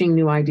pushing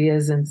new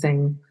ideas and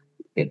saying,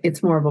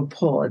 it's more of a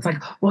pull. It's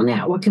like, well,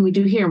 now what can we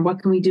do here? And what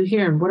can we do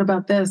here? And what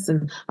about this?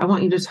 And I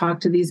want you to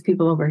talk to these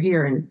people over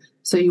here. And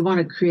so you want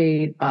to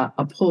create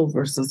a pull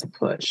versus a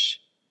push.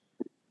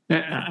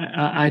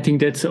 I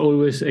think that's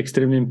always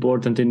extremely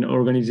important in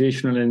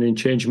organizational and in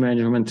change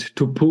management,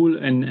 to pull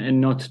and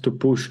not to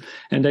push.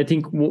 And I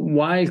think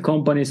while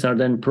companies are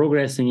then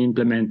progressing,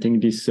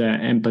 implementing this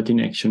empathy in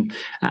action,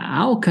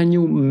 how can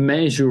you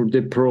measure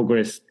the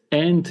progress?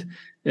 And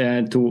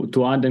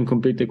to add and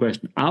complete the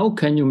question, how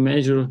can you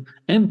measure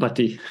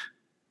empathy?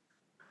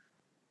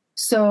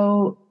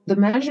 So the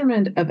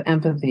measurement of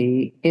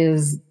empathy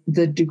is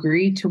the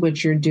degree to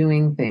which you're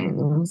doing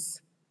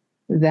things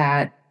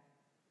that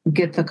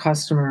get the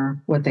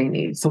customer what they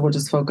need. So we'll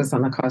just focus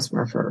on the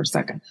customer for a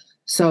second.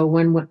 So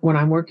when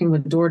I'm working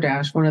with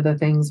DoorDash, one of the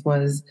things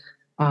was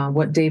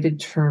what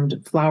David termed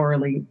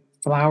flowery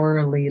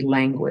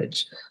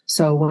language.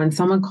 So when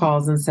someone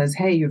calls and says,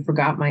 hey, you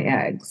forgot my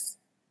eggs,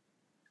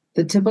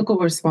 the typical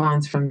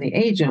response from the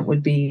agent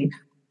would be,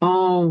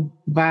 oh,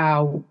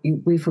 wow,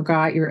 we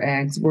forgot your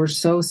eggs. We're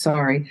so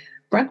sorry.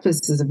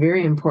 Breakfast is a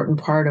very important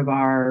part of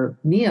our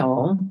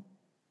meal.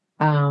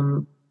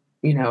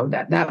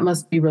 That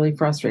must be really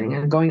frustrating,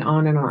 and going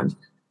on and on.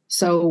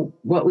 So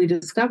what we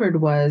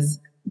discovered was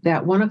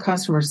that when a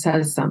customer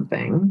says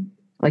something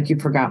like, you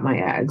forgot my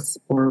eggs,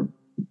 or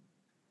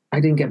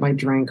I didn't get my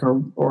drink,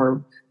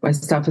 or my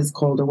stuff is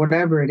cold, or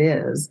whatever it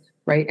is,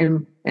 right?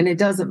 And it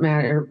doesn't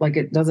matter, like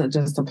it doesn't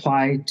just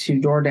apply to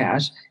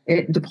DoorDash.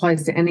 It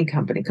applies to any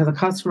company, because a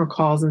customer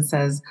calls and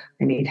says,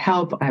 I need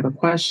help, I have a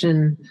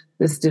question,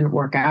 this didn't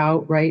work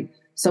out, right?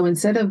 So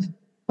instead of,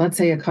 let's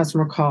say a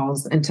customer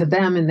calls, and to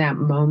them in that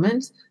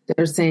moment,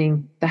 they're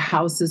saying, the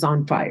house is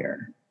on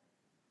fire.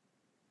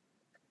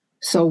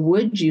 So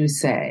would you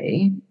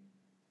say,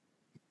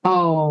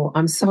 oh,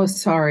 I'm so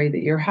sorry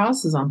that your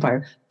house is on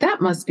fire?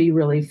 That must be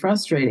really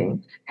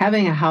frustrating.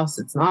 Having a house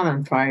that's not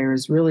on fire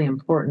is really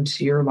important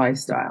to your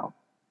lifestyle.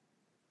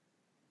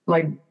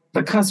 Like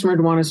the customer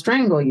would want to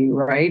strangle you,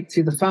 right?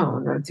 Through the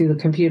phone or through the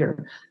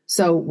computer.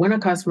 So when a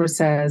customer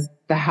says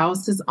the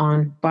house is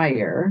on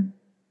fire,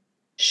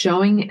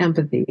 showing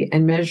empathy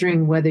and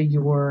measuring whether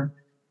you're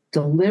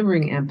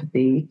delivering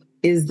empathy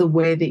is the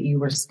way that you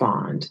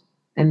respond.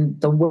 And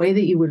the way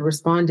that you would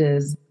respond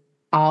is,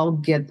 I'll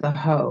get the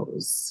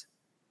hose.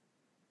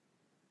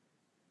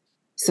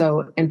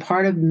 So, and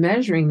part of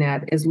measuring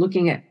that is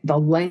looking at the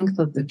length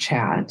of the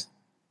chat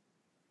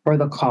or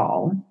the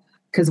call.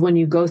 Because when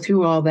you go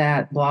through all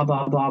that blah,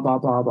 blah, blah, blah,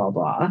 blah, blah,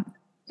 blah,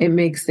 it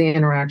makes the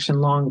interaction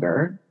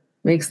longer,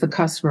 makes the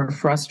customer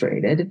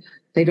frustrated.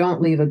 They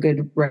don't leave a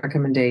good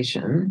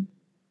recommendation,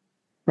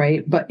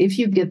 right? But if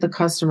you get the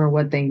customer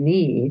what they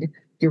need,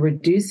 you're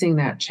reducing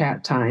that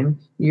chat time,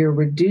 you're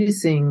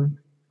reducing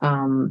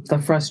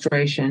the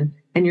frustration,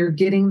 and you're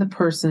getting the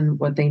person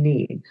what they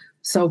need.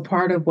 So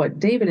part of what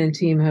David and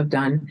team have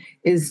done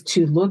is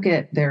to look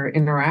at their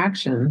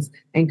interactions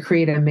and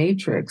create a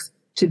matrix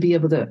to be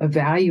able to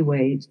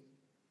evaluate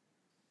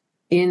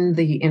in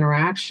the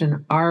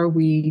interaction, are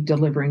we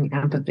delivering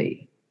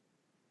empathy,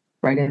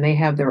 right? And they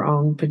have their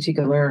own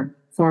particular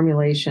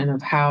formulation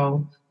of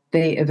how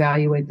they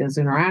evaluate those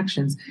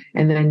interactions.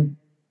 And then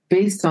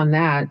based on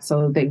that,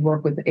 so they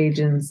work with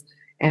agents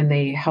and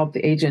they help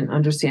the agent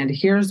understand,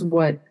 here's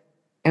what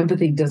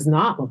empathy does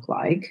not look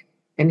like,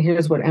 and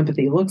here's what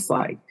empathy looks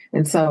like.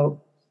 And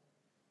so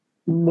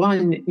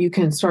one, you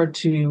can start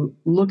to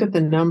look at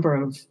the number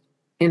of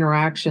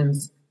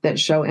interactions that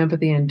show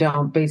empathy and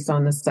don't based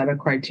on this set of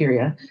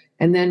criteria.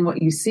 And then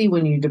what you see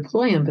when you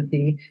deploy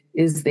empathy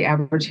is the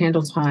average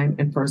handle time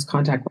and first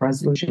contact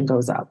resolution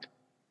goes up.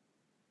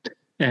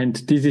 And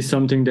this is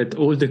something that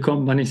all the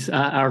companies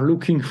are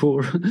looking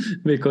for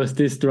because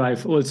this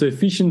drives also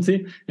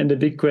efficiency. And the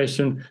big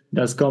question,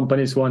 does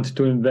companies want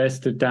to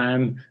invest the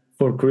time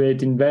for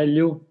creating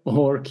value,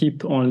 or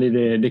keep only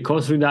the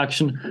cost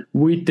reduction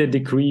with the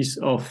decrease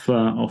of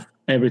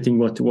everything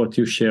what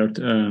you shared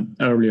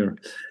earlier.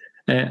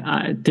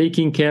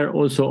 Taking care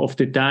also of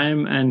the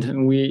time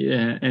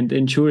and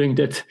ensuring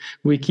that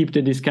we keep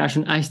the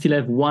discussion. I still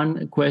have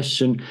one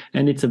question,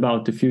 and it's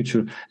about the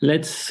future.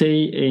 Let's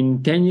say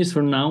in 10 years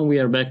from now, we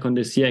are back on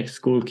the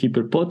CX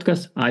Goalkeeper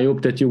podcast. I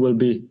hope that you will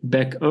be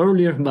back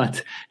earlier,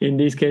 but in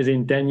this case,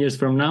 in 10 years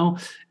from now,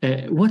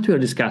 what we are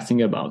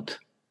discussing about?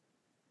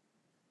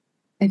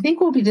 I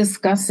think we'll be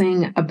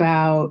discussing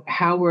about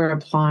how we're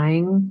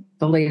applying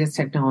the latest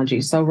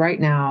technology. So right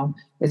now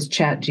it's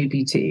Chat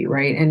GPT,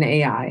 right? And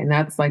AI, and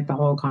that's like the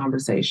whole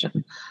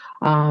conversation.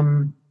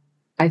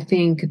 I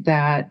think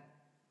that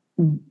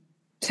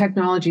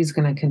technology is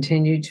going to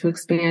continue to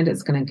expand.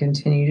 It's going to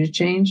continue to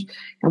change.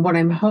 And what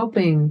I'm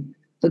hoping,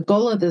 the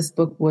goal of this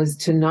book was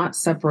to not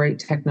separate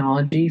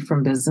technology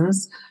from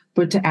business,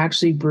 but to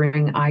actually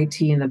bring IT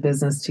and the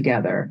business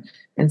together.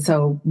 And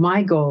so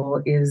my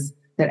goal is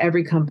that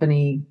every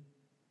company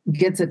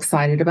gets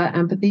excited about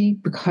empathy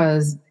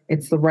because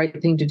it's the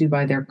right thing to do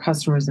by their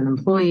customers and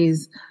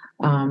employees.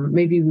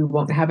 Maybe we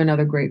won't have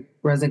another great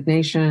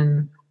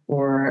resignation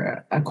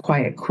or a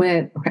quiet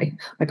quit, right?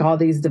 Like all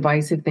these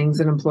divisive things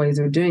that employees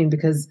are doing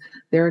because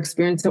their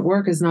experience at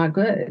work is not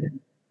good,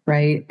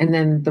 right? And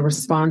then the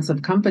response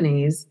of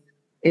companies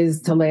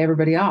is to lay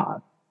everybody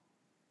off,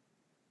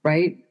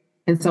 right?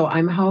 And so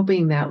I'm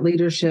hoping that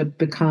leadership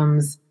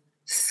becomes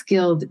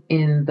skilled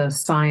in the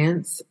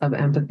science of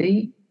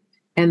empathy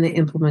and the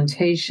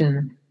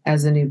implementation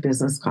as a new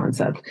business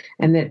concept.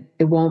 And that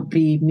it won't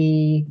be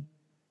me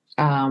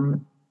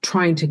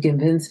trying to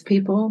convince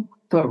people,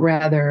 but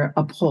rather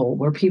a pull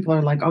where people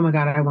are like, oh my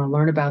God, I want to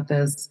learn about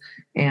this.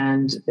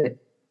 And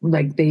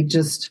like they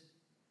just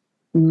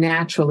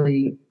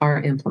naturally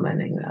are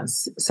implementing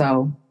this.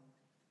 So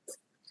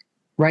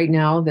right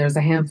now, there's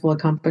a handful of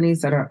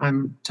companies that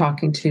I'm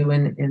talking to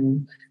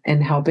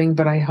and helping,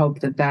 but I hope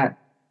that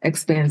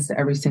expands to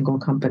every single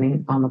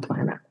company on the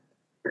planet.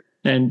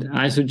 And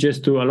I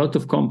suggest to a lot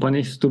of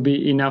companies to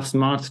be enough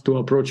smart to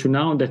approach you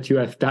now that you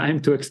have time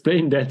to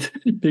explain that,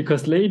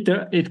 because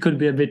later it could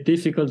be a bit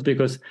difficult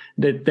because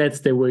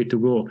that's the way to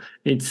go.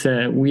 It's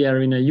we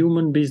are in a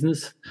human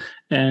business,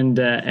 and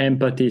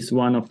empathy is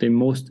one of the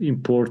most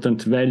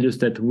important values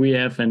that we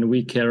have and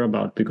we care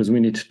about because we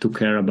need to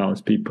care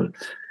about people.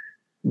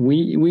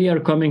 We are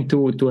coming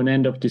to an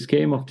end of this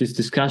game, of this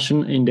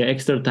discussion. In the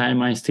extra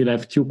time, I still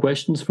have 2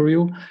 questions for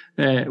you.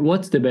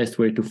 What's the best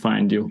way to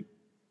find you?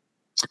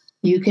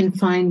 You can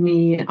find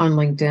me on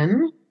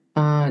LinkedIn,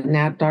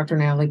 Dr.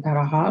 Natalie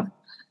Petouhoff,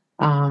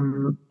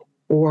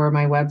 or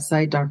my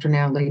website, Dr.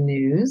 Natalie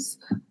News.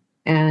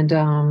 And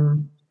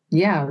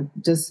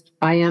just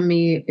IM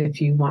me if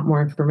you want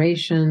more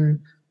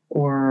information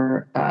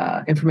or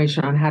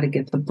information on how to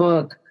get the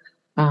book.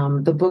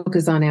 The book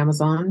is on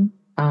Amazon.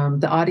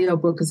 The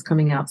audiobook is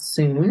coming out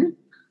soon.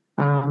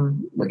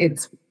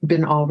 It's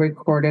been all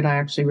recorded. I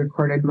actually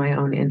recorded my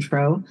own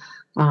intro.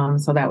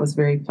 So that was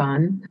very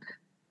fun.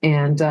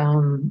 And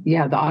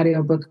the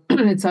audiobook,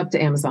 it's up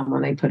to Amazon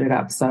when they put it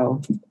up. So,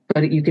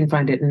 but you can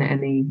find it in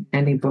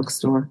any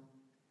bookstore.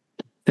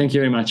 Thank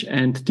you very much.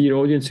 And dear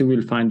audience, you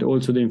will find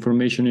also the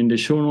information in the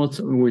show notes,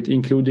 with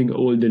including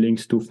all the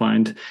links to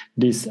find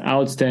this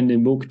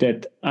outstanding book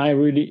that I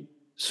really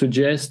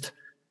suggest.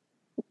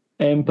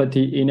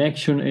 Empathy in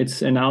Action.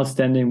 It's an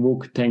outstanding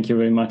book. Thank you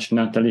very much,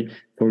 Natalie,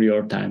 for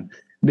your time.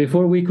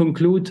 Before we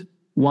conclude,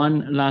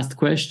 one last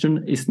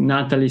question. Is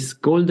Natalie's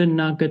golden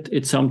nugget,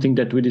 it's something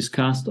that we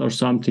discussed or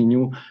something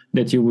new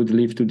that you would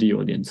leave to the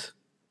audience?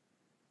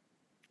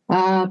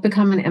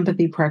 Become an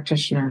empathy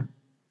practitioner.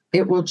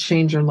 It will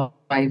change your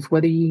life.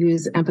 Whether you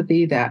use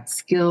empathy, that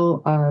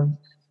skill of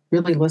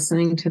really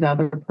listening to the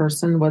other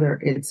person, whether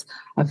it's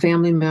a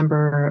family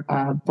member,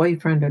 a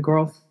boyfriend, a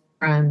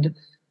girlfriend,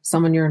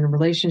 someone you're in a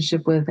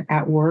relationship with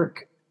at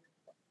work,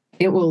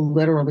 it will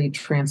literally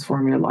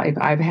transform your life.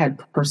 I've had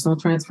personal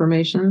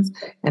transformations,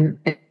 and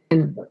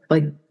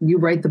like you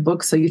write the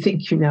book, so you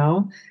think you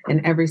know,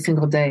 and every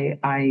single day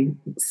I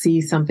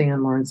see something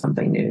and learn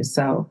something new.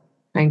 So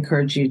I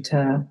encourage you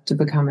to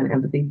become an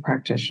empathy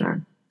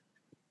practitioner.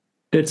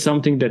 That's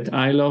something that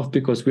I love,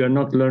 because we are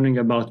not learning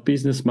about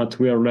business, but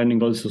we are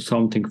learning also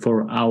something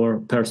for our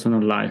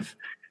personal life.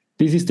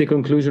 This is the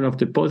conclusion of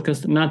the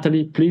podcast.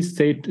 Natalie, please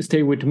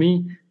stay with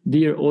me.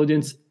 Dear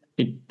audience,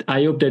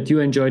 I hope that you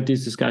enjoyed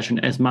this discussion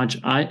as much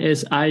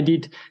as I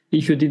did.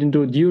 If you didn't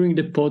do it during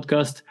the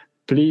podcast,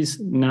 please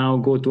now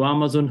go to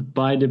Amazon,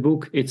 buy the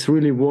book. It's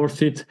really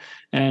worth it.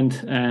 And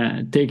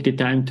take the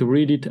time to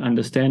read it,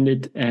 understand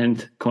it,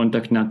 and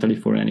contact Natalie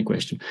for any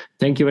question.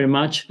 Thank you very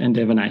much, and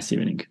have a nice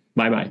evening.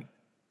 Bye-bye.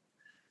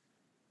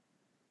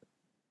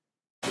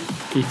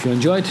 If you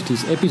enjoyed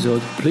this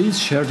episode, please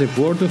share the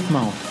word of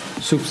mouth.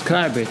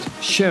 Subscribe it,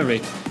 share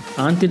it.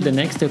 Until the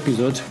next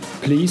episode,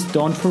 please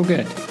don't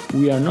forget,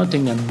 we are not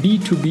in a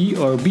B2B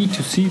or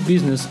B2C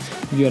business,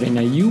 we are in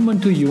a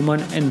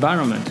human-to-human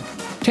environment.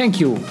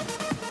 Thank you!